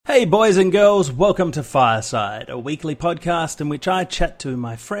Hey boys and girls, welcome to Fireside, a weekly podcast in which I chat to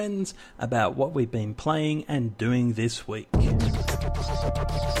my friends about what we've been playing and doing this week.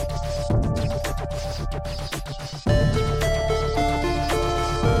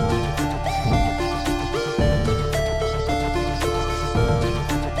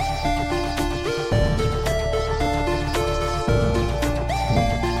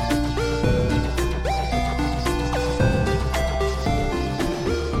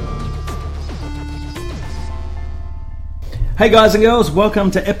 Hey guys and girls,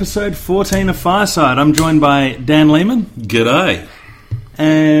 welcome to episode 14 of Fireside. I'm joined by Dan Lehman. G'day.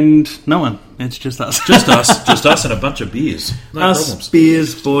 And no one. It's just us. Just us and a bunch of beers. No problems.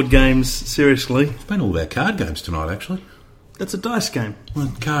 Beers, board games, seriously. It's been all about card games tonight, actually. That's a dice game.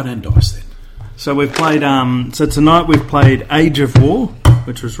 Well, card and dice, then. So we've played, tonight we've played Age of War,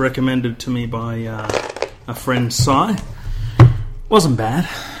 which was recommended to me by a friend, Si. Wasn't bad.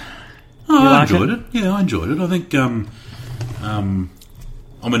 Oh, I enjoyed it. Yeah, I enjoyed it. I think,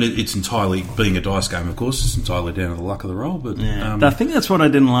 it's entirely, being a dice game, of course, it's entirely down to the luck of the roll, but... Yeah, I think that's what I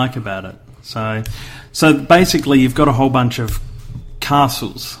didn't like about it. So basically you've got a whole bunch of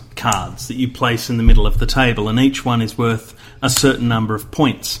castles cards that you place in the middle of the table, and each one is worth a certain number of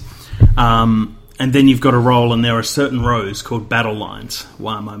points. And then you've got a roll, and there are certain rows called battle lines.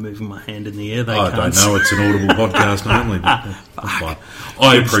 Why am I moving my hand in the air? I don't know, it's an audible podcast only, but that's fine.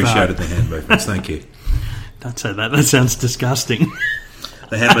 I appreciated the hand movements, thank you. Don't say that, that sounds disgusting.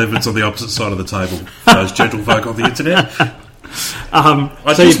 The hand movements on the opposite side of the table for those gentlefolk on the internet.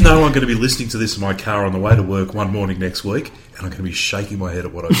 I just know I'm going to be listening to this in my car on the way to work one morning next week, and I'm going to be shaking my head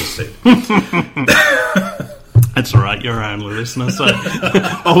at what I just said. That's all right, you're our only listener, so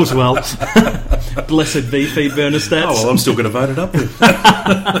all's well. Blessed be feed burner stats. Oh, well, I'm still going to vote it up then.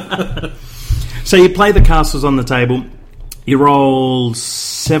 So you play the castles on the table, you roll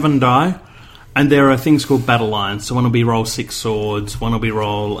 7 die, and there are things called battle lines. So one will be roll 6 swords, one will be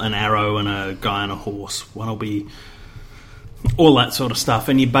roll an arrow and a guy on a horse, one will be all that sort of stuff.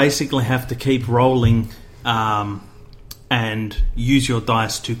 And you basically have to keep rolling and use your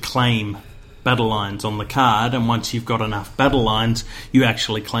dice to claim battle lines on the card. And once you've got enough battle lines, you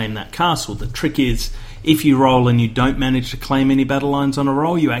actually claim that castle. The trick is, if you roll and you don't manage to claim any battle lines on a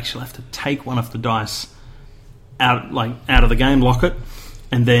roll, you actually have to take one of the dice out of the game, lock it,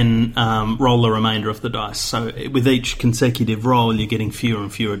 and then roll the remainder of the dice. So with each consecutive roll, you're getting fewer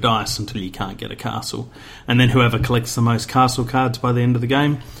and fewer dice until you can't get a castle. And then whoever collects the most castle cards by the end of the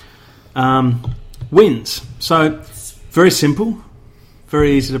game wins. So very simple,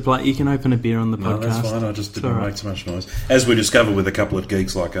 very easy to play. You can open a beer on the podcast. No, that's fine. I just didn't make too much noise. As we discover with a couple of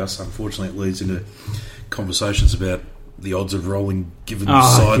geeks like us, unfortunately it leads into conversations about the odds of rolling given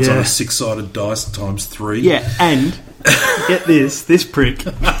sides on a 6-sided dice times 3. Yeah, and get this prick,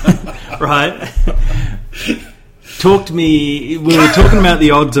 right? Talk to me. We were talking about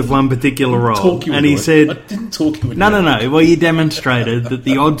the odds of one particular roll, and he said, "I didn't talk you." No. Well, you demonstrated that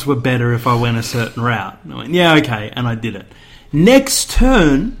the odds were better if I went a certain route. And I went, yeah, okay, and I did it. Next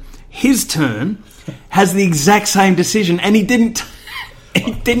turn, his turn has the exact same decision, and he didn't.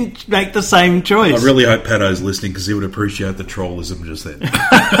 He didn't make the same choice. I really hope Pato's listening, because he would appreciate the trollism just then.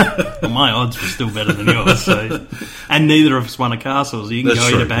 Well, my odds were still better than yours, so. And neither of us won a castle, so you can go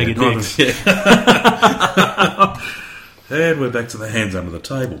eat a bag of dicks. Yeah. And we're back to the hands under the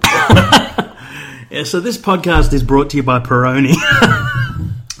table. Yeah, so this podcast is brought to you by Peroni.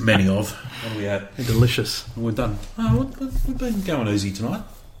 Many of. What are we at? They're delicious. We're done. Oh, we've been going easy tonight.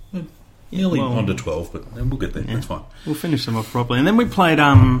 Nearly on to 12, but we'll get there. Yeah, that's fine. We'll finish them off properly. And then we played...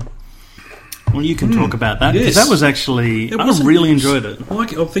 well, you can talk about that. Because that was actually... I really enjoyed it. I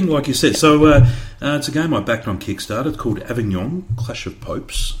think, like you said. So, it's a game I backed on Kickstarter. It's called Avignon, Clash of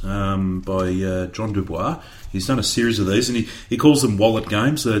Popes, by John Dubois. He's done a series of these, and he calls them wallet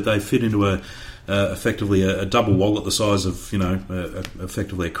games. They fit into effectively a double wallet the size of,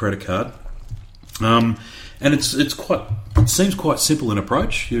 effectively a credit card. And it seems quite simple in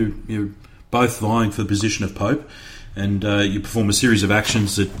approach. You're both vying for the position of Pope, and you perform a series of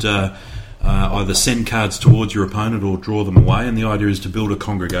actions that either send cards towards your opponent or draw them away. And the idea is to build a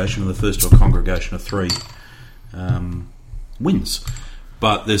congregation, and the first to a congregation of 3 wins.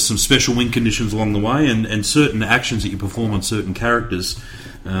 But there's some special win conditions along the way, and certain actions that you perform on certain characters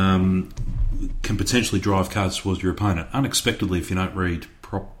can potentially drive cards towards your opponent unexpectedly if you don't read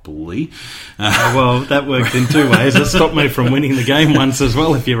properly. Well, that worked in two ways. It stopped me from winning the game once as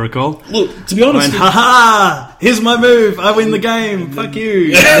well, if you recall. Look, to be honest... ha! Here's my move. I win the game. Fuck you.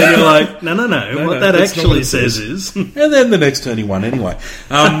 And then you're like, no. What that actually says is... And then the next turn he won anyway.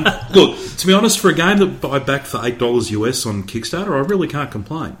 Look, to be honest, for a game that I backed for $8 US on Kickstarter, I really can't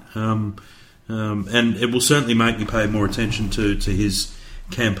complain. And it will certainly make me pay more attention to his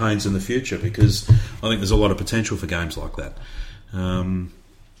campaigns in the future, because I think there's a lot of potential for games like that.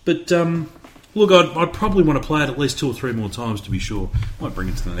 Look, I'd probably want to play it at least 2 or 3 more times to be sure. Might bring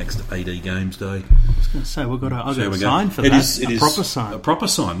it to the next AD Games Day. I was going to say, I've got a sign for that. It is proper sign. A proper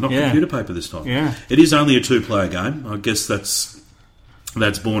sign, not computer paper this time. Yeah. It is only a 2-player game. I guess that's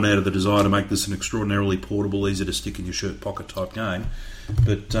born out of the desire to make this an extraordinarily portable, easy to stick in your shirt pocket type game.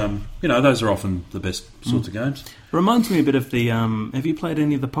 But, those are often the best sorts of games. Reminds me a bit of the... have you played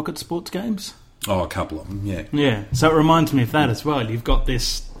any of the Pocket Sports games? Oh, a couple of them, yeah. Yeah, so it reminds me of that as well. You've got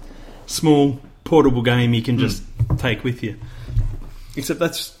this small, portable game you can just take with you. Except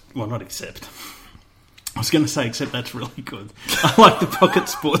that's... Well, not except. I was going to say, except that's really good. I like the Pocket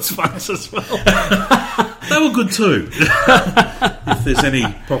Sports ones as well. They were good too. If there's any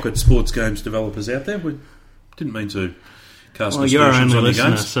Pocket Sports games developers out there, we didn't mean to cast aspersions on the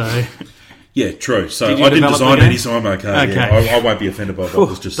games. So... Yeah, true. So Did you I didn't develop design any, so I'm okay. Yeah, I won't be offended by what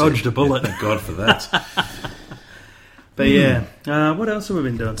was just dodged said. a bullet. Yeah, thank God for that. But yeah, what else have we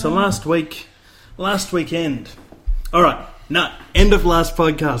been doing? So last weekend. All right, end of last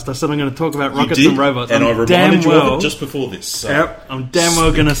podcast. I said I'm going to talk about rockets and robots. And I reminded you of it just before this. So. Yep, I'm damn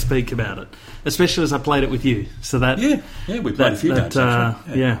well going to speak about it, especially as I played it with you. So that we played a few games.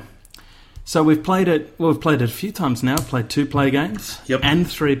 Yeah. So we've played it a few times now. We've played 2-player games, and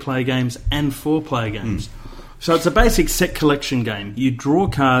 3-player games, and 4-player games. So it's a basic set collection game. You draw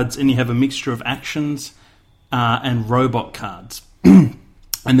cards and you have a mixture of actions and robot cards. And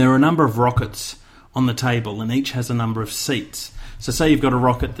there are a number of rockets on the table, and each has a number of seats. So say you've got a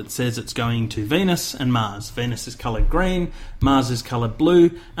rocket that says it's going to Venus and Mars. Venus is coloured green, Mars is coloured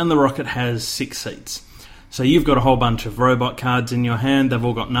blue, and the rocket has 6 seats. So you've got a whole bunch of robot cards in your hand. They've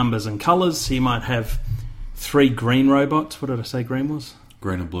all got numbers and colours. So you might have 3 green robots. What did I say green was?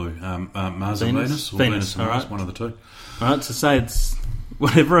 Green and blue. Mars and Venus? Or Venus and Mars, one of the two. All right, so say it's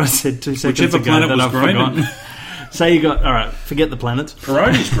whatever I said 2 seconds ago planet that was I've green. forgotten. Say you got... All right, forget the planets.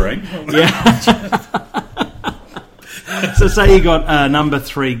 Peroni's green. Yeah. So say you got number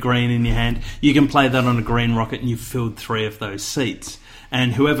 3 green in your hand. You can play that on a green rocket and you've filled 3 of those seats.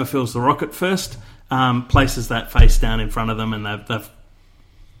 And whoever fills the rocket first... places that face down in front of them, and they've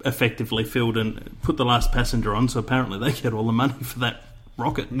effectively filled and put the last passenger on, so apparently they get all the money for that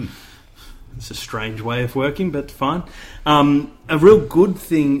rocket. It's a strange way of working, but fine. A real good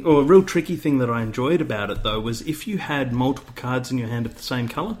thing, or a real tricky thing that I enjoyed about it, though, was if you had multiple cards in your hand of the same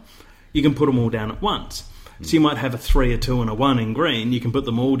colour, you can put them all down at once. So you might have a 3, a 2 and a 1 in green. You can put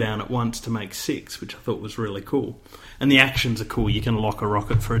them all down at once to make 6, which I thought was really cool. And the actions are cool. You can lock a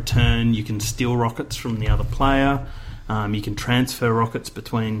rocket for a turn. You can steal rockets from the other player. You can transfer rockets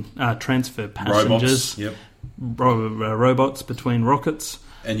between... transfer passengers. Robots between rockets.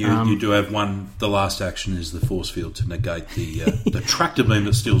 And you do have one... The last action is the force field to negate the tractor beam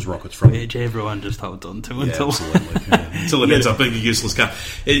that steals rockets from... Which everyone just holds on to until it ends up being a useless card.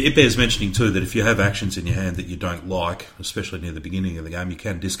 It bears mentioning too that if you have actions in your hand that you don't like, especially near the beginning of the game, you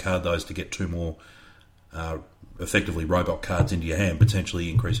can discard those to get 2 more... effectively robot cards into your hand, potentially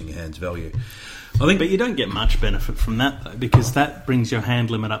increasing your hand's value. But you don't get much benefit from that, though, because that brings your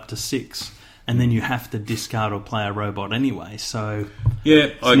hand limit up to 6, and then you have to discard or play a robot anyway, so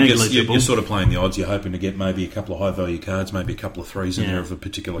I guess you're sort of playing the odds. You're hoping to get maybe a couple of high-value cards, maybe a couple of 3s in there of a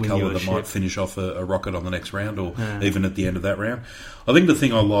particular colour that might finish off a rocket on the next round, or even at the end of that round. I think the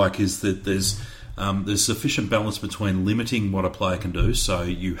thing I like is that there's sufficient balance between limiting what a player can do, so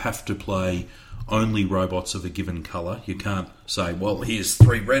you have to play... only robots of a given colour. You can't say, well, here's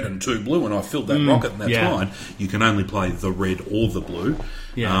 3 red and 2 blue and I filled that rocket and that's fine. You can only play the red or the blue,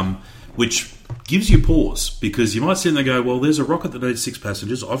 which gives you pause, because you might sit there and go, well, there's a rocket that needs 6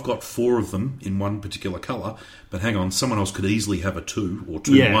 passengers. I've got 4 of them in one particular colour, but hang on, someone else could easily have a 2 or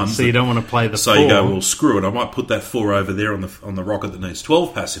 2 ones. So you don't want to play the 4. So you go, well, screw it. I might put that 4 over there on the rocket that needs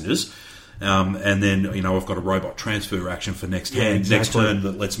 12 passengers. And then, I've got a robot transfer action for next turn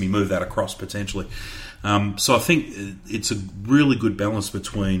that lets me move that across potentially. So I think it's a really good balance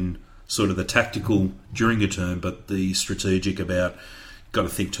between sort of the tactical during a turn, but the strategic about got to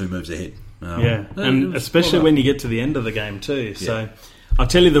think 2 moves ahead. And especially when you get to the end of the game too. So I'll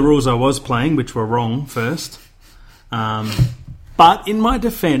tell you the rules I was playing, which were wrong first. But in my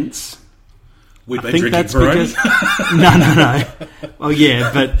defence... We've been think drinking that's Peroni. because no. Oh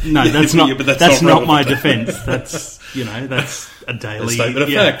yeah, but no, that's not. but that's not my relevant. defence. That's that's a daily A statement of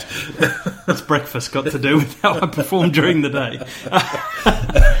fact. It's breakfast got to do with how I perform during the day.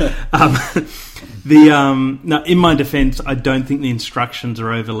 No, in my defence, I don't think the instructions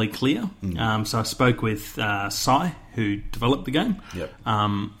are overly clear. So I spoke with Sai, who developed the game, Yep.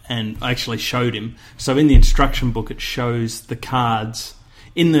 and I actually showed him. So in the instruction book, it shows the cards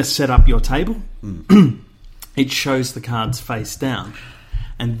in the set up your table. It shows the cards face down.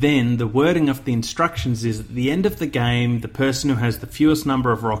 And then the wording of the instructions is, at the end of the game, the person who has the fewest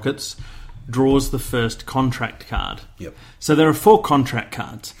number of rockets draws the first contract card. Yep. So there are 4 contract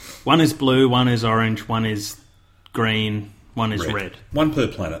cards. One is blue, one is orange, one is green, one is red. One per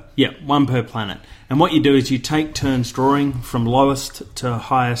planet. Yeah, one per planet. And what you do is you take turns drawing from lowest to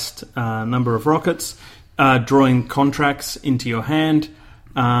highest number of rockets, drawing contracts into your hand,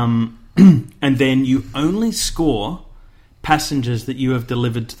 and then you only score passengers that you have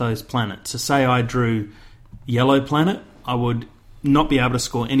delivered to those planets. So say I drew yellow planet, I would not be able to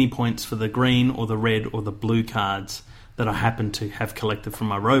score any points for the green or the red or the blue cards that I happen to have collected from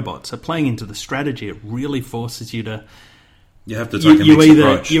my robot. So playing into the strategy, it really forces you to... You have to take a mixed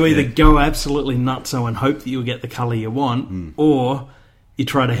approach. You either go absolutely nutso and hope that you'll get the colour you want, or you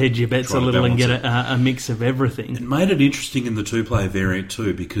try to hedge your bets a little and get a mix of everything. It made it interesting in the 2-player variant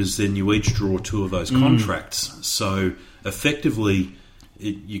too, because then you each draw 2 of those contracts. So effectively,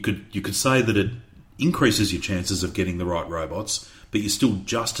 you could say that it increases your chances of getting the right robots, but you're still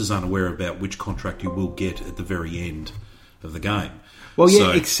just as unaware about which contract you will get at the very end of the game. Well,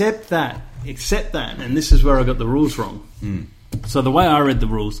 yeah, except that, and this is where I got the rules wrong. So the way I read the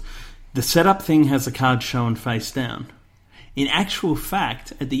rules, the setup thing has the card shown face down. In actual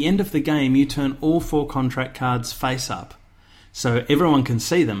fact, at the end of the game, you turn all 4 contract cards face up, so everyone can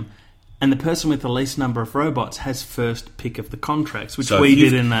see them, and the person with the least number of robots has first pick of the contracts, which we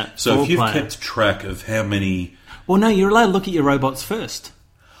did in that 4-player. So if you've kept track of how many... Well, no, you're allowed to look at your robots first.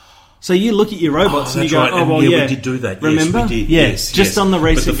 So you look at your robots and you go, right. we did do that. Remember? Yes, we did. Yeah, yes, just on the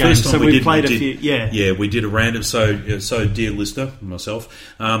recent game. So we played a few. Yeah, we did a random. So dear listener, myself,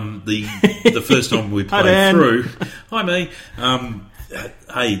 the first time we played through. Hi, me.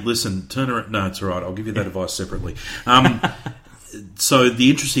 Hey, listen, turn around. No, it's all right. I'll give you that advice separately. So the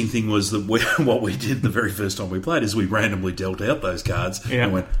interesting thing was that what we did the very first time we played is we randomly dealt out those cards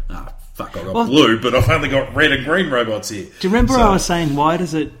and went, fuck, I got blue, but I've only got red and green robots here. Do you remember I was saying, why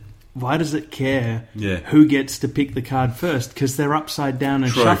does it care who gets to pick the card first? Because they're upside down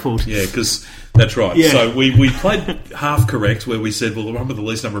and shuffled. Yeah, because that's right. Yeah. So we played half correct, where we said, well, the one with the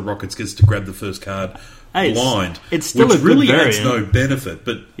least number of rockets gets to grab the first card blind. It's still which a good really variant. adds no benefit.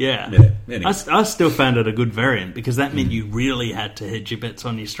 But anyway. I still found it a good variant, because that meant you really had to hedge your bets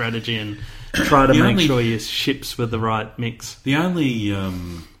on your strategy and try to make sure your ships were the right mix. The only,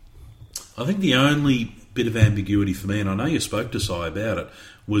 I think the only bit of ambiguity for me, and I know you spoke to Sai about it,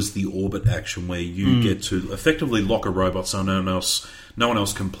 was the orbit action, where you get to effectively lock a robot so no one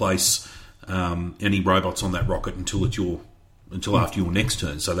else can place any robots on that rocket until after your next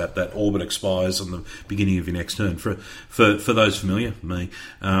turn. So that orbit expires on the beginning of your next turn. For those familiar, me,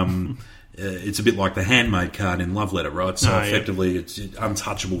 it's a bit like the handmade card in Love Letter, right? So effectively, it's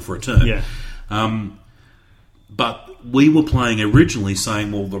untouchable for a turn. Yeah. But we were playing originally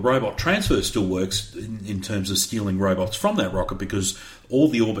saying, well, the robot transfer still works in terms of stealing robots from that rocket, because all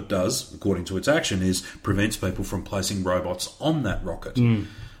the orbit does, according to its action, is prevents people from placing robots on that rocket.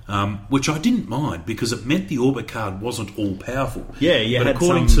 Which I didn't mind, because it meant the orbit card wasn't all powerful. Yeah, but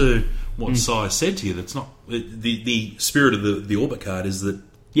according to what Sai said to you, that's not the spirit of the orbit card is that.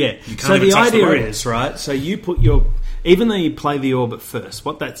 Yeah. You can't so even the touch idea the is, right, so you put your... Even though you play the orbit first,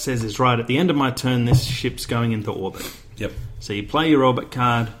 what that says is, right, at the end of my turn, this ship's going into orbit. Yep. So you play your orbit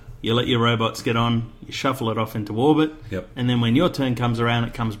card, you let your robots get on, you shuffle it off into orbit, and then when your turn comes around,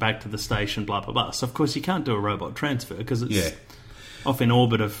 it comes back to the station, blah, blah, blah. So, of course, you can't do a robot transfer, because it's... off in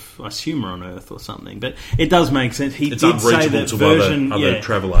orbit of, I assume, on Earth or something. But it does make sense. He it's did say that to version... other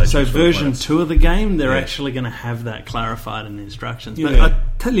travel agents. So version 2 of the game, they're actually going to have that clarified in the instructions. But I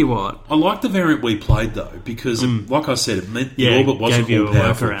tell you what... I like the variant we played, though, because, like I said, it meant the orbit wasn't all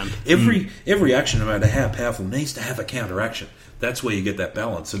powerful. Every action, no matter how powerful, needs to have a counteraction. That's where you get that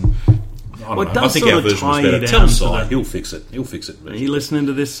balance. And I think our version was better. Tell Sai, he'll fix it. Are you listening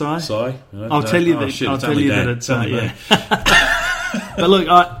to this, Sai? Sai? I'll tell you that it's... But look,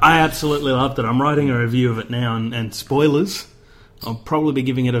 I absolutely loved it. I'm writing a review of it now, and spoilers, I'll probably be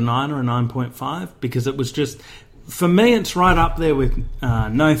giving it a 9 or a 9.5, because it was just, for me, it's right up there with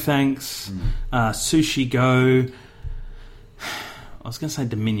No Thanks, Sushi Go, I was going to say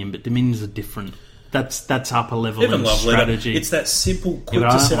Dominion, but Dominion's a different. That's upper level Even in Love Letter, strategy. it's that simple, quick but to I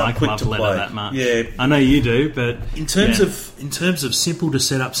don't set up, like quick Love to Letter play. that much. Yeah, I know you do, but in terms of simple to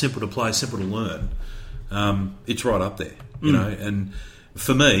set up, simple to play, simple to learn, it's right up there. You know, and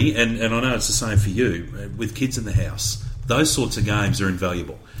for me, and I know it's the same for you, with kids in the house, those sorts of games are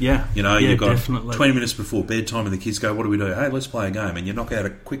invaluable. Yeah. You know, Yeah, you've got definitely. 20 minutes before bedtime and the kids go, what do we do? Hey, let's play a game. And you knock out a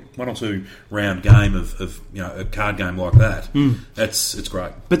quick 1 or 2 round game of a card game like that. It's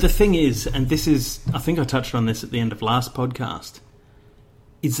great. But the thing is, and this is, I think I touched on this at the end of last podcast,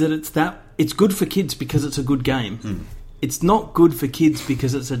 is that it's good for kids because it's a good game. It's not good for kids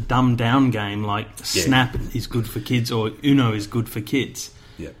because it's a dumbed down game like Snap is good for kids or Uno is good for kids.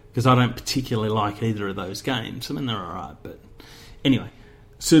 Yeah. Because I don't particularly like either of those games. I mean, they're alright, but anyway,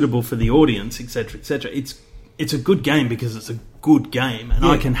 suitable for the audience, etc., etc. It's a good game because it's a good game, and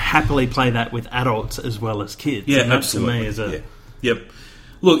I can happily play that with adults as well as kids. Yeah, and that absolutely. to me is a Yep.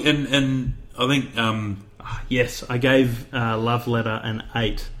 Look, and I think yes. I gave Love Letter an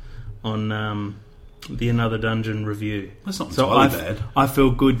 8 on the Another Dungeon review. That's not so entirely bad. I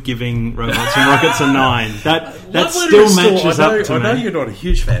feel good giving Robots and Rockets a 9. That Love Letter still is matches up to I me. know you're not a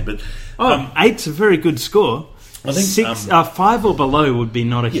huge fan, but 8's a very good score. I think 6, 5 or below would be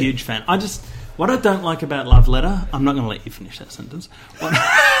not a huge fan. What I don't like about Love Letter, I'm not going to let you finish that sentence. What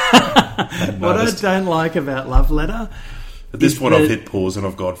I don't like about Love Letter. at this point I've hit pause and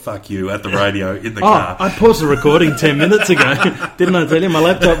I've gone, fuck you, at the radio, in the Oh, car. I paused the recording 10 minutes ago. Didn't I tell you? My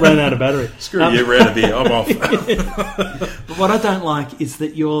laptop ran out of battery. Screw you, we're out of here, I'm off. But what I don't like is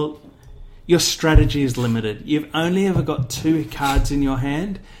that your strategy is limited. You've only ever got 2 cards in your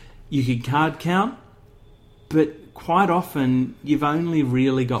hand. You can card count, but quite often you've only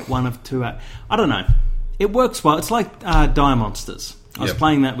really got 1 of 2. I don't know. It works well. It's like Die Monsters. I was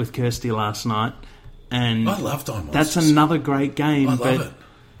playing that with Kirsty last night, and I love Die Monsters. that's another great game. I love it.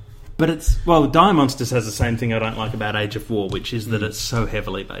 But it's Die Monsters has the same thing I don't like about Age of War, which is that it's so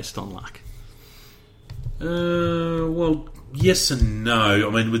heavily based on luck. Well, yes and no.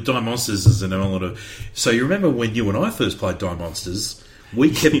 I mean, with Die Monsters, there's an element of... So you remember when you and I first played Die Monsters, we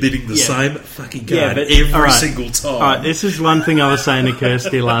kept bidding the same fucking card every single time. All right, this is one thing I was saying to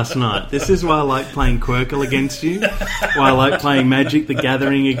Kirsty last night. This is why I like playing Quirkle against you, why I like playing Magic the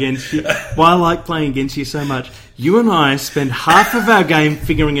Gathering against you, why I like playing against you so much. You and I spend half of our game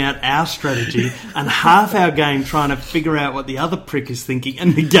figuring out our strategy and half our game trying to figure out what the other prick is thinking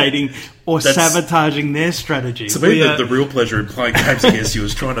and negating or sabotaging their strategy. To me, the real pleasure in playing games against you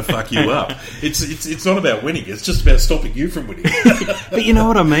is trying to fuck you up. It's not about winning, it's just about stopping you from winning. But you know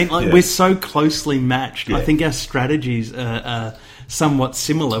what I mean? Like we're so closely matched. Yeah. I think our strategies are somewhat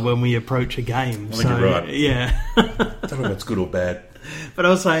similar when we approach a game. I think you're right. Yeah. I don't know if that's good or bad. But I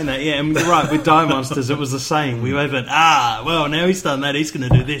was saying that, and you're right, with Die Monsters it was the same. We went, well, now he's done that, he's going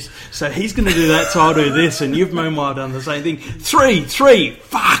to do this. So he's going to do that, so I'll do this. And you've meanwhile done the same thing. 3,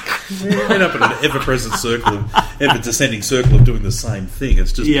 fuck! We end up in an ever-present circle, ever-descending circle of doing the same thing.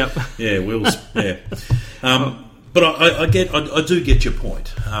 It's just, wheels, But I do get your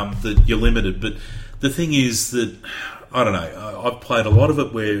point, that you're limited. But the thing is that, I don't know, I've played a lot of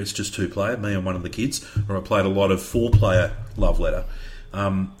it where it's just 2-player, me and one of the kids, or I played a lot of 4-player Love Letter.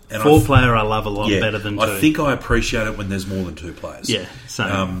 And 4-player I love a lot better than 2. I think I appreciate it when there's more than 2 players. Yeah,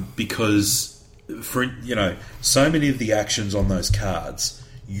 same. Because, so many of the actions on those cards,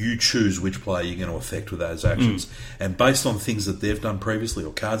 you choose which player you're going to affect with those actions. And based on things that they've done previously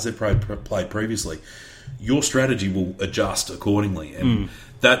or cards they've played previously, your strategy will adjust accordingly. And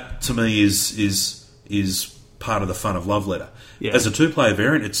that, to me, is part of the fun of Love Letter. Yeah. As a 2-player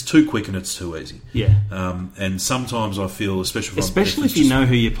variant, it's too quick and it's too easy. Yeah. And sometimes I feel, especially if you know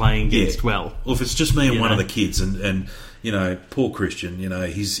who you're playing against well. Or if it's just me and one of the kids, and poor Christian,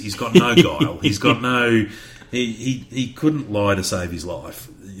 he's got no guile. He's got no... He couldn't lie to save his life.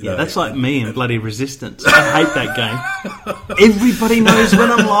 That's like me in bloody Resistance. I hate that game. Everybody knows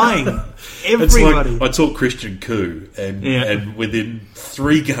when I'm lying. Everybody. Like, I taught Christian coup, and within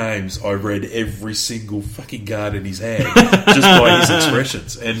 3 games, I read every single fucking card in his hand just by his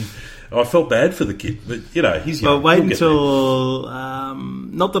expressions, and I felt bad for the kid. But he's young. Well, wait until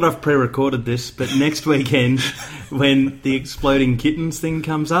not that I've pre-recorded this, but next weekend when the Exploding Kittens thing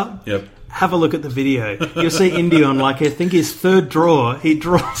comes up. Yep. Have a look at the video. You'll see Indy on, I think his 3rd draw, he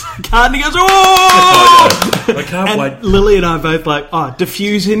draws a card and he goes, oh! I can't wait. Lily and I are both like,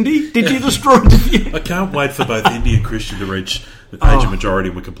 diffuse Indy? Did you destroy diffuse? I can't wait for both Indy and Christian to reach the age of majority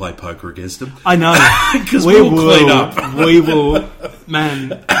and we can play poker against them. I know. Because we'll clean up. We will.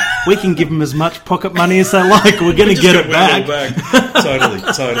 Man, we can give them as much pocket money as they like. We're going to get it back.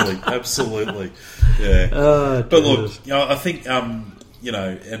 Totally. Absolutely. Yeah. But look, I think, and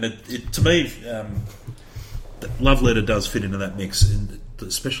it to me, Love Letter does fit into that mix, and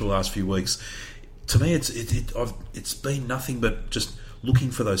especially the last few weeks. To me, it's been nothing but just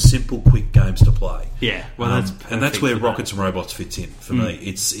looking for those simple, quick games to play. Yeah, well, that's where Rockets and Robots fits in for me.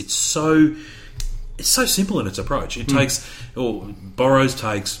 It's so simple in its approach. It takes,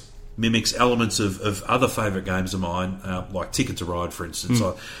 mimics elements of other favourite games of mine, like Ticket to Ride, for instance.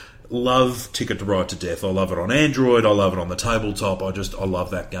 I love Ticket to Ride to death. I love it on Android. I love it on the tabletop. I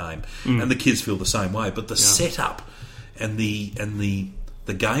love that game, and the kids feel the same way. But the setup and the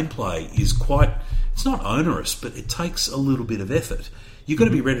gameplay is quite. It's not onerous, but it takes a little bit of effort. You've got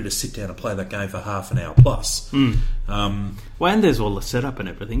to be ready to sit down and play that game for half an hour plus. Well, and there's all the setup and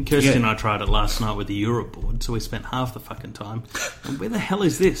everything. Kirsty and I tried it last night with the Europe board, so we spent half the fucking time. And where the hell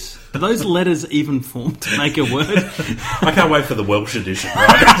is this? Are those letters even formed to make a word? I can't wait for the Welsh edition,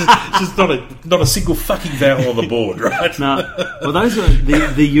 right? It's just not a single fucking vowel on the board, right? No. Well, those are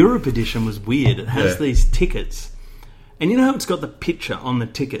the Europe edition was weird. It has these tickets. And you know how it's got the picture on the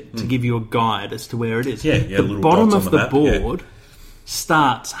ticket to give you a guide as to where it is? Yeah, the little bottom dots of on the board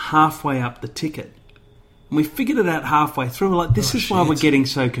starts halfway up the ticket. And we figured it out halfway through. We're like, this is why we're getting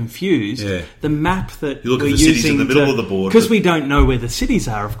so confused. Yeah. The map that you look we're at the cities in the middle of the board. Because we don't know where the cities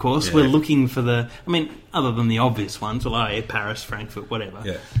are, of course. We're looking for other than the obvious ones, Paris, Frankfurt,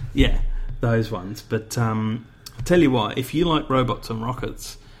 whatever. Yeah, those ones. But I'll tell you what, if you like Robots and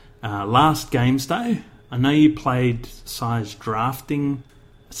Rockets, last games day, I know you played some drafting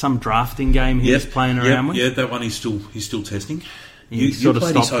game he was playing around with. Yeah, that one he's still testing. You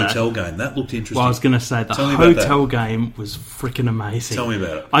played his hotel game. That looked interesting. Well, I was going to say, the hotel game was freaking amazing. Tell me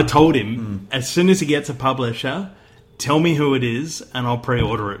about it. I told him, as soon as he gets a publisher, tell me who it is, and I'll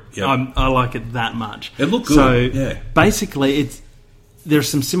pre-order it. Yep. I like it that much. It looked good. So, basically, there's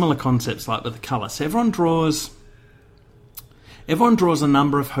some similar concepts like with the colour. So everyone draws a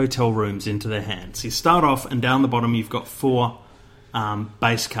number of hotel rooms into their hands. You start off, and down the bottom you've got 4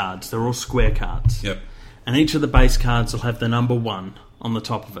 base cards. They're all square cards. Yep. And each of the base cards will have the number 1 on the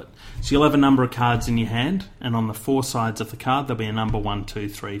top of it. So you'll have a number of cards in your hand, and on the 4 sides of the card there'll be a number 1, 2,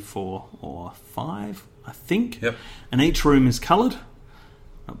 3, 4, or 5, I think. Yep. And each room is coloured.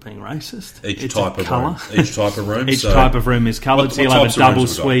 Not being racist. Each type of room. Each type of room is coloured. So you'll have a double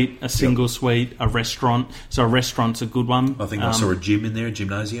suite, a single suite, a restaurant. So a restaurant's a good one. I think I saw a gym in there, a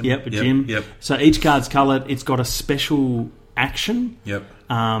gymnasium. Yep, a gym. Yep. So each card's coloured. It's got a special action. Yep.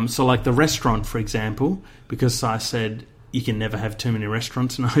 So like the restaurant, for example, because I said you can never have too many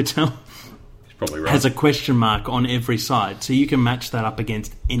restaurants in a hotel. He's probably right. Has a question mark on every side. So you can match that up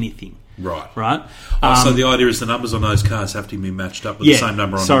against anything. Right. So the idea is the numbers on those cards have to be matched up with the same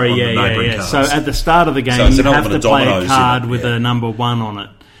number on the neighbouring cards. So at the start of the game, you have to play a card with a number 1 on it,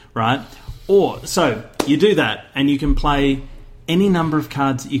 right? So you do that, and you can play any number of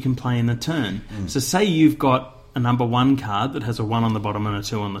cards that you can play in a turn. So say you've got a number 1 card that has a 1 on the bottom and a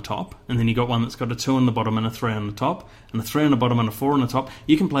 2 on the top, and then you got one that's got a 2 on the bottom and a 3 on the top, and a 3 on the bottom and a 4 on the top.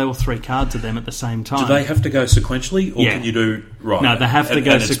 You can play all 3 cards of them at the same time. Do they have to go sequentially, or can you do No, they have to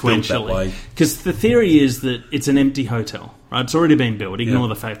go sequentially. Because the theory is that it's an empty hotel, right? It's already been built. Ignore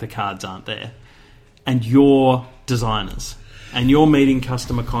the fact the cards aren't there, and you're designers, and you're meeting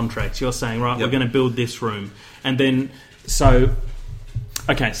customer contracts. You're saying, right, we're going to build this room, and then so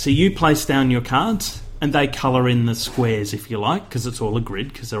you place down your cards. And they colour in the squares, if you like, because it's all a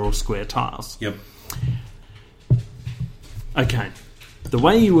grid, because they're all square tiles. Yep. Okay. The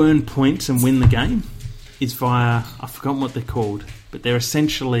way you earn points and win the game is via, I've forgotten what they're called, but they're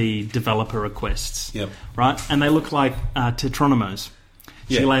essentially developer requests. Yep. Right? And they look like Tetronymos.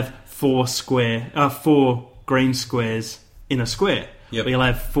 So you'll have 4 green squares in a square. Yep. Or you'll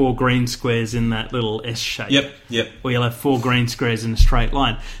have 4 green squares in that little S shape. Yep. Or you'll have 4 green squares in a straight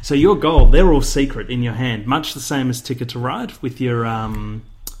line. So your goal, they're all secret in your hand, much the same as Ticket to Ride with your your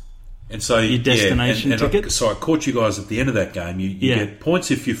destination ticket. So I caught you guys at the end of that game. You get points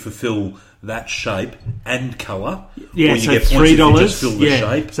if you fulfil that shape and colour. Yeah, or you so get $3. Points if you just fill the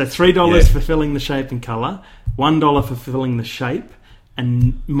shape. So $3 for filling the shape and colour, $1 for filling the shape,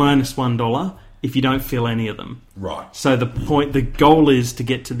 and minus $1 if you don't fill any of them. Right. So the goal is to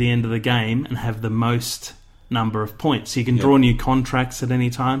get to the end of the game and have the most number of points. So you can draw new contracts at any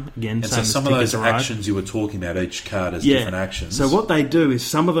time. Again, and same so as some of those Tickets Arrive. actions you were talking about, each card has different actions. So what they do is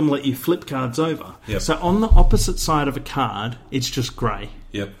some of them let you flip cards over. Yep. So on the opposite side of a card, it's just grey.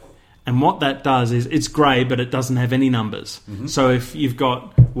 Yep. And what that does is it's grey, but it doesn't have any numbers. Mm-hmm. So if you've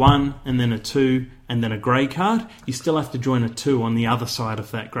got 1 and then a 2 and then a grey card, you still have to join a 2 on the other side of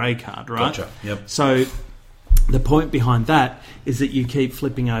that grey card, right? Gotcha. Yep. So the point behind that is that you keep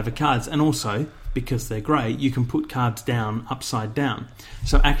flipping over cards. And also, because they're grey, you can put cards down upside down.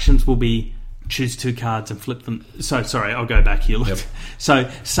 So actions will be choose 2 cards and flip them. So, sorry, I'll go back here. Look. Yep.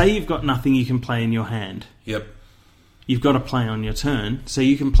 So say you've got nothing you can play in your hand. Yep. You've got to play on your turn, so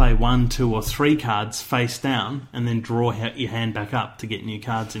you can play 1, 2 or 3 cards face down and then draw your hand back up to get new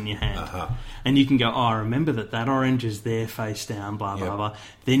cards in your hand. Uh-huh. And you can go, I remember that orange is there face down, blah, blah, Yep. blah.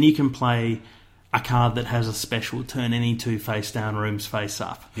 Then you can play a card that has a special turn any 2 face down rooms face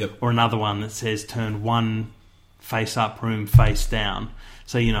up. Yep. Or another one that says turn 1 face up room face down.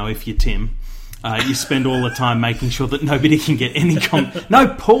 So, if you're Tim... you spend all the time making sure that nobody can get any...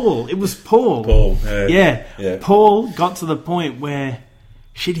 No, Paul. It was Paul. Paul. Yeah. Paul got to the point where...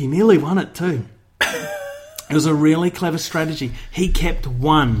 Shit, he nearly won it too. It was a really clever strategy. He kept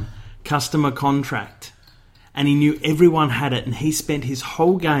 1 customer contract and he knew everyone had it, and he spent his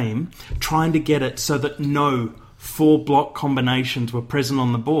whole game trying to get it so that no 4 block combinations were present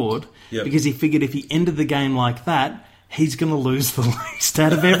on the board, because he figured if he ended the game like that, he's going to lose the least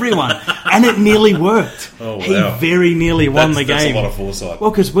out of everyone. And it nearly worked. Oh, wow. He very nearly won the game. That's a lot of foresight. Well,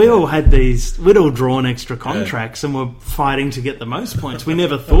 because we all had we'd all drawn extra contracts and were fighting to get the most points. We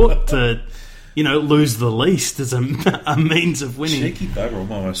never thought to, lose the least as a means of winning. Cheeky bugger.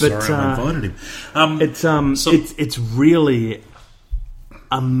 I'm almost sorry I invited him. It's really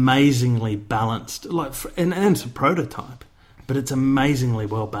amazingly balanced. And it's a prototype. But it's amazingly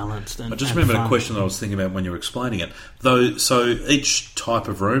well balanced. I just remembered a question that I was thinking about when you were explaining it. So each type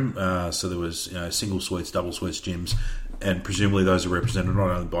of room, so there was single suites, double suites, gyms, and presumably those are represented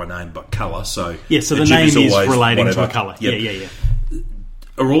not only by name but colour. So so the name is relating to a colour. Yep. Yeah.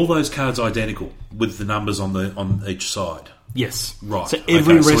 Are all those cards identical with the numbers on each side? Yes. Right. So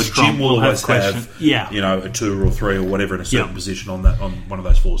every restaurant so a gym will always have a 2 or 3 or whatever in a certain position on one of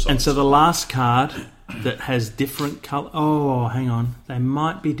those 4 sides. And so the last card that has different colour... Oh, hang on. They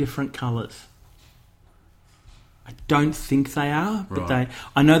might be different colours. I don't think they are, but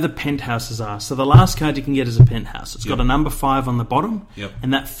I know the penthouses are. So the last card you can get is a penthouse. It's got a number 5 on the bottom,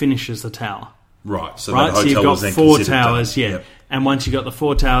 and that finishes the tower. Right. So you've got 4 towers, and once you've got the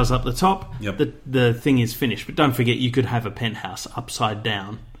 4 towers up the top, the thing is finished. But don't forget, you could have a penthouse upside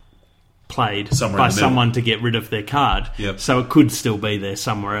down played by someone to get rid of their card. So it could still be there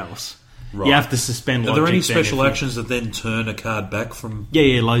somewhere else. Right. You have to suspend logic. Are there any special actions that then turn a card back from...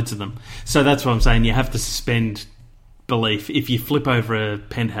 Yeah, loads of them. So that's what I'm saying. You have to suspend belief. If you flip over a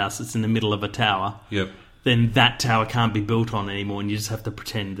penthouse that's in the middle of a tower, then that tower can't be built on anymore, and you just have to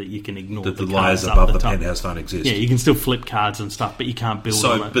pretend that you can ignore that the layers cards above up the penthouse don't exist. Yeah, you can still flip cards and stuff, but you can't build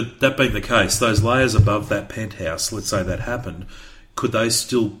on it. But that being the case, those layers above that penthouse, let's say that happened, could they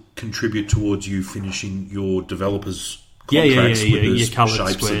still contribute towards you finishing your developers' contracts with your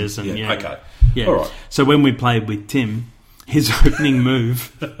coloured squares okay. Yeah. All right. So when we played with Tim, his opening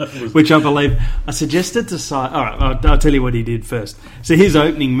move, which I believe I suggested to Si... All right, I'll tell you what he did first. So his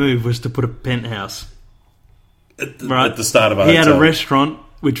opening move was to put a penthouse. At the start of a He hotel. had a restaurant,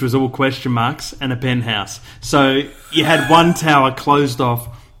 which was all question marks, and a penthouse. So you had one tower closed off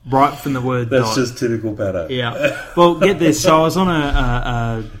right from the word That's dot. just typical Pato. Yeah. Well, get this. So I was on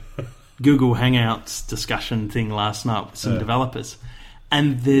a Google Hangouts discussion thing last night with some developers,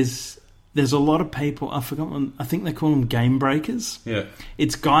 and there's a lot of people. I think they call them game breakers. Yeah,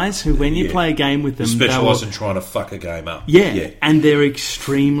 it's guys who, when you play a game with them, specialise in trying to fuck a game up. Yeah, and they're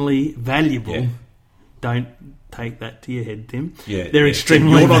extremely valuable. Yeah. Don't take that to your head, Tim. Yeah, they're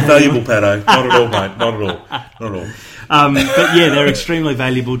extremely. You're not valuable, Pato. Not at all, mate. Not at all. Not at all. But yeah, they're extremely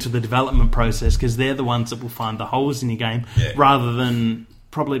valuable to the development process because they're the ones that will find the holes in your game, rather than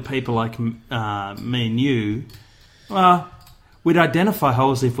probably people like me and you. Well, we'd identify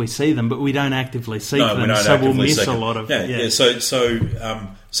holes if we see them, but we don't actively seek them, so we'll miss a lot of... So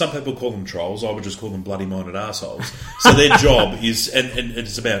some people call them trolls. I would just call them bloody-minded arseholes. So their job is... And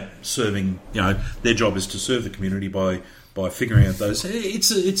it's about serving... their job is to serve the community by figuring out those...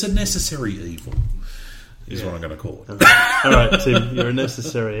 It's a necessary evil. is what I'm going to call it. All right, Tim, you're a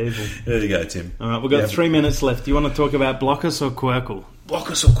necessary evil. There you go, Tim. All right, we've got 3 minutes left. Do you want to talk about Blokus or Quirkle?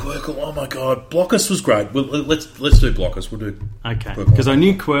 Blokus or Quirkle? Oh my God, Blokus was great. Well, let's do Blokus. We'll do okay. Quirkle. Because I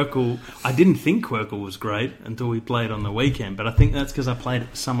knew Quirkle. I didn't think Quirkle was great until we played on the weekend, but I think that's because I played it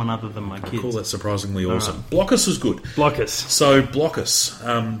with someone other than my kids. Cool, that's surprisingly awesome. Right. Blokus was good. Blokus. So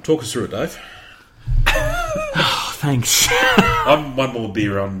Blokus, talk us through it, Dave. Oh, thanks. I'm one more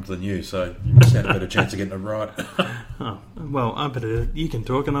beer on than you, so you stand a better chance of getting it right. Oh, well, I better. You can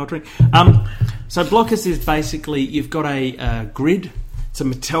talk and I'll drink. So Blokus is basically you've got a grid. It's a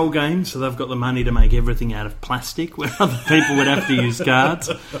Mattel game, so they've got the money to make everything out of plastic, where other people would have to use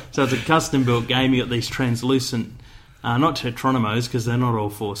cards. So it's a custom-built game. You've got these translucent, not Tetronimos, because they're not all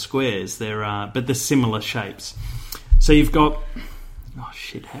 4 squares. But they're similar shapes. So you've got... Oh,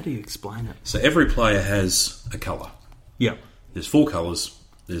 shit, how do you explain it? So every player has a colour. Yep. There's 4 colours.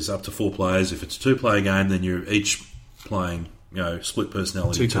 There's up to 4 players. If it's a 2-player game, then you're each playing, split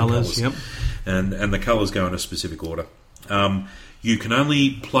personality. 2 colours, yep. And the colours go in a specific order. You can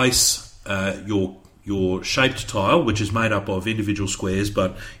only place your shaped tile, which is made up of individual squares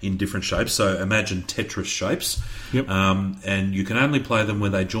but in different shapes. So imagine Tetris shapes. Yep. And you can only play them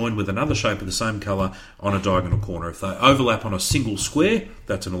when they join with another shape of the same colour on a diagonal corner. If they overlap on a single square,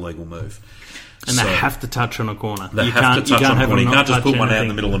 that's an illegal move. And they have to touch on a corner. They have to touch on a corner. You can't just put one out in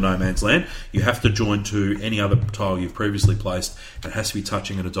the middle of no man's land. You have to join to any other tile you've previously placed. It has to be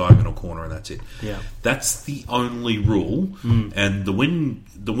touching at a diagonal corner, and that's it. Yeah. That's the only rule. And the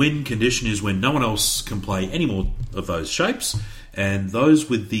win condition is when no one else can play any more of those shapes, and those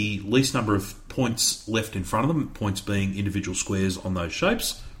with the least number of points left in front of them, points being individual squares on those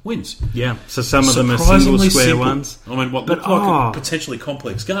shapes, wins. Yeah, so some of them are single square simple ones. I mean, what looked like a potentially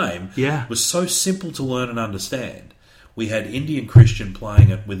complex game was so simple to learn and understand. We had Indian Christian playing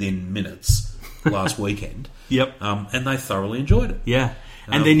it within minutes last weekend. Yep. And they thoroughly enjoyed it. Yeah.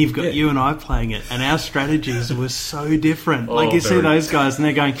 And then you've got you and I playing it, and our strategies were so different. Like you see those guys, and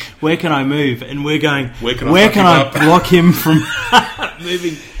they're going, "Where can I move?" And we're going, "Where can I block him from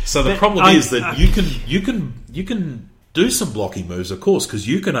moving?" So the problem is that you can do some blocking moves, of course, because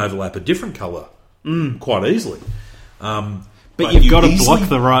you can overlap a different colour quite easily. But you've got to block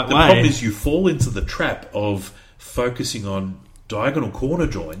the right way. The problem is you fall into the trap of focusing on diagonal corner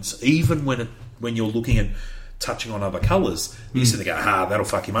joins, even when you're looking at touching on other colours. You sit there and go, that'll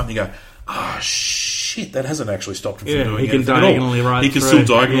fuck him up. And you go, shit, that hasn't actually stopped him from doing anything at all. He can still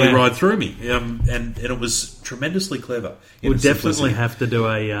diagonally ride through me. And it was tremendously clever. We'll definitely have to do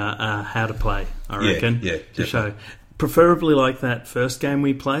a how to play, I reckon, to show. Preferably like that first game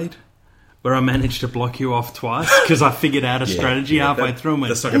we played, where I managed to block you off twice because I figured out a strategy halfway through and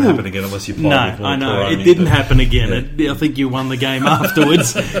went, that's not going to happen again unless you play with more. I know. It didn't happen again. I think you won the game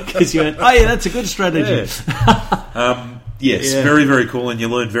afterwards because you went, that's a good strategy. Yes, very, very cool. And you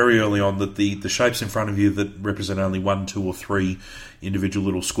learned very early on that the shapes in front of you that represent only 1, 2 or 3 individual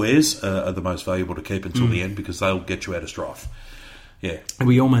little squares are the most valuable to keep until the end because they'll get you out of strife. Yeah.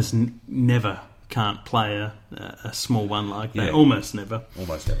 We almost never can't play a small one like that. Almost never.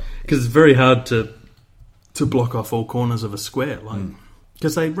 Because it's very hard to block off all corners of a square.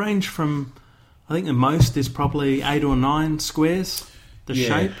 Because they range from, I think the most is probably 8 or 9 squares, the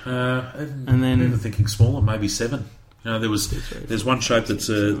shape. And then even thinking smaller, maybe 7. There's one shape that's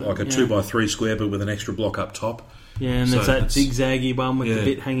like a 2x3 square but with an extra block up top. Yeah, and there's that zigzaggy one with the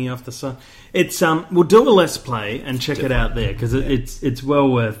bit hanging off the side. It's we'll do a Let's Play and check it out there because it's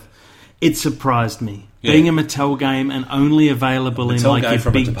well worth. It surprised me. Yeah. Being a Mattel game and only available in like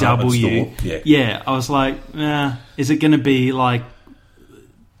your Big W. Yeah, I was like, is it going to be like...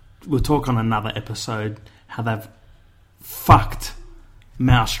 We'll talk on another episode how they've fucked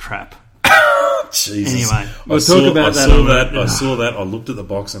Mousetrap. Jesus. Anyway, we'll talk about that. I saw that. I looked at the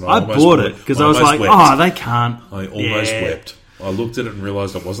box and I bought it because I was like, they can't. I almost wept. I looked at it and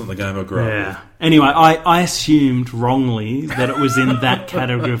realised it wasn't the game I grew up with. Anyway, I assumed wrongly that it was in that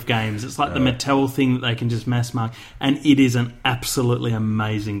category of games. It's like the Mattel thing that they can just mass market. And it is an absolutely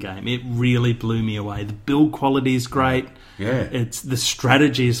amazing game. It really blew me away. The build quality is great. Yeah. The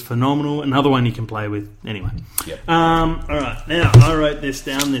strategy is phenomenal. Another one you can play with. Anyway. Yep. All right. Now, I wrote this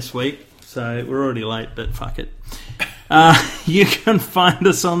down this week. So we're already late, but fuck it. You can find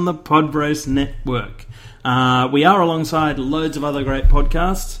us on the Podbros Network. We are alongside loads of other great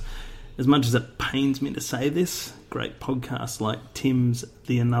podcasts. As much as it pains me to say this, great podcasts like Tim's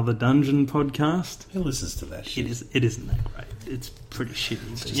The Another Dungeon podcast. Who listens to that shit? It isn't that great. It's pretty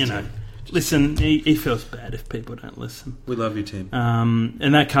shitty. But, listen, he feels bad if people don't listen. We love you, Tim.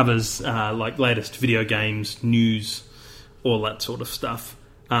 And that covers like latest video games, news, all that sort of stuff.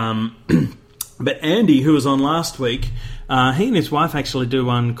 But Andy, who was on last week, he and his wife actually do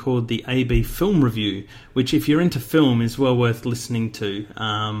one called the AB Film Review, which, if you're into film, is well worth listening to.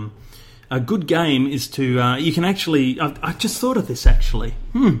 A good game is to... you can actually... I just thought of this, actually.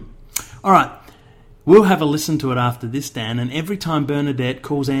 All right. We'll have a listen to it after this, Dan, and every time Bernadette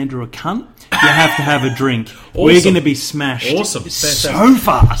calls Andrew a cunt, you have to have a drink. Awesome. We're going to be smashed. Awesome. So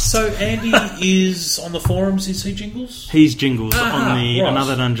fast. So Andy is on the forums, is he Jingles? He's Jingles on the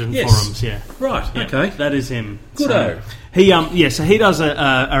Another Dungeon forums, yeah. Right, yeah, okay. That is him. Good-o. So he does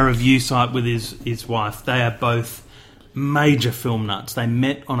a review site with his wife. They are both major film nuts. They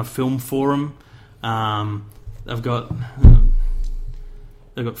met on a film forum. They've got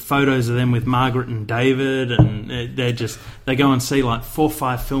photos of them with Margaret and David, and they go and see like 4 or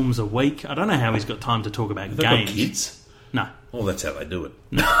 5 films a week. I don't know how he's got time to talk about games. Got kids? No. Well, that's how they do it.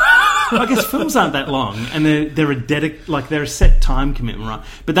 No. I guess films aren't that long, and they're a set time commitment, right?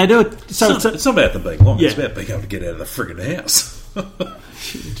 But they do it. So it's not about them being long. Yeah. It's about being able to get out of the friggin' house.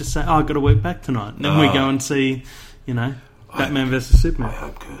 You just say, I've got to work back tonight, and then we go and see, Batman vs Superman. I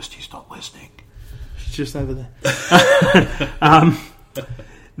hope Kirsty's not listening. She's just over there.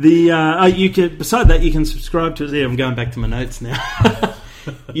 Beside that, you can subscribe to... Yeah, I'm going back to my notes now.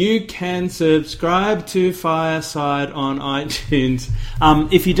 You can subscribe to Fireside on iTunes.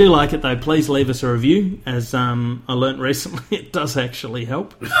 If you do like it, though, please leave us a review. As I learnt recently, it does actually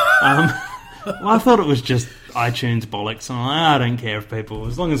help. I thought it was just iTunes bollocks. And I don't care if people...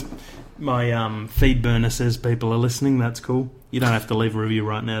 As long as my feed burner says people are listening, that's cool. You don't have to leave a review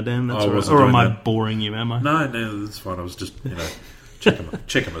right now, Dan. That's all right. Or am I boring you, am I? No, that's fine. I was just,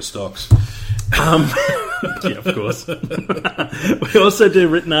 checking my stocks. Yeah, of course. We also do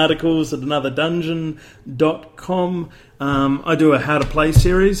written articles at anotherdungeon.com. I do a How to Play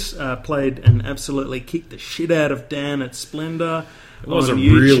series. Played and absolutely kicked the shit out of Dan at Splendor. It wasn't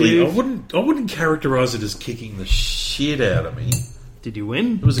really... I wouldn't characterise it as kicking the shit out of me. Did you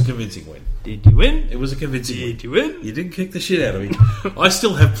win? It was a convincing win. Did you win? It was a convincing win. Did you win? You didn't kick the shit out of me. I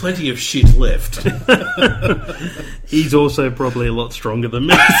still have plenty of shit left. He's also probably a lot stronger than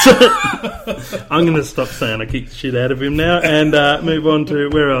me. So I'm going to stop saying I kicked the shit out of him now and move on to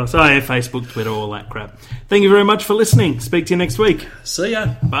where else? Oh, yeah, Facebook, Twitter, all that crap. Thank you very much for listening. Speak to you next week. See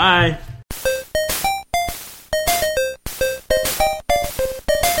ya. Bye.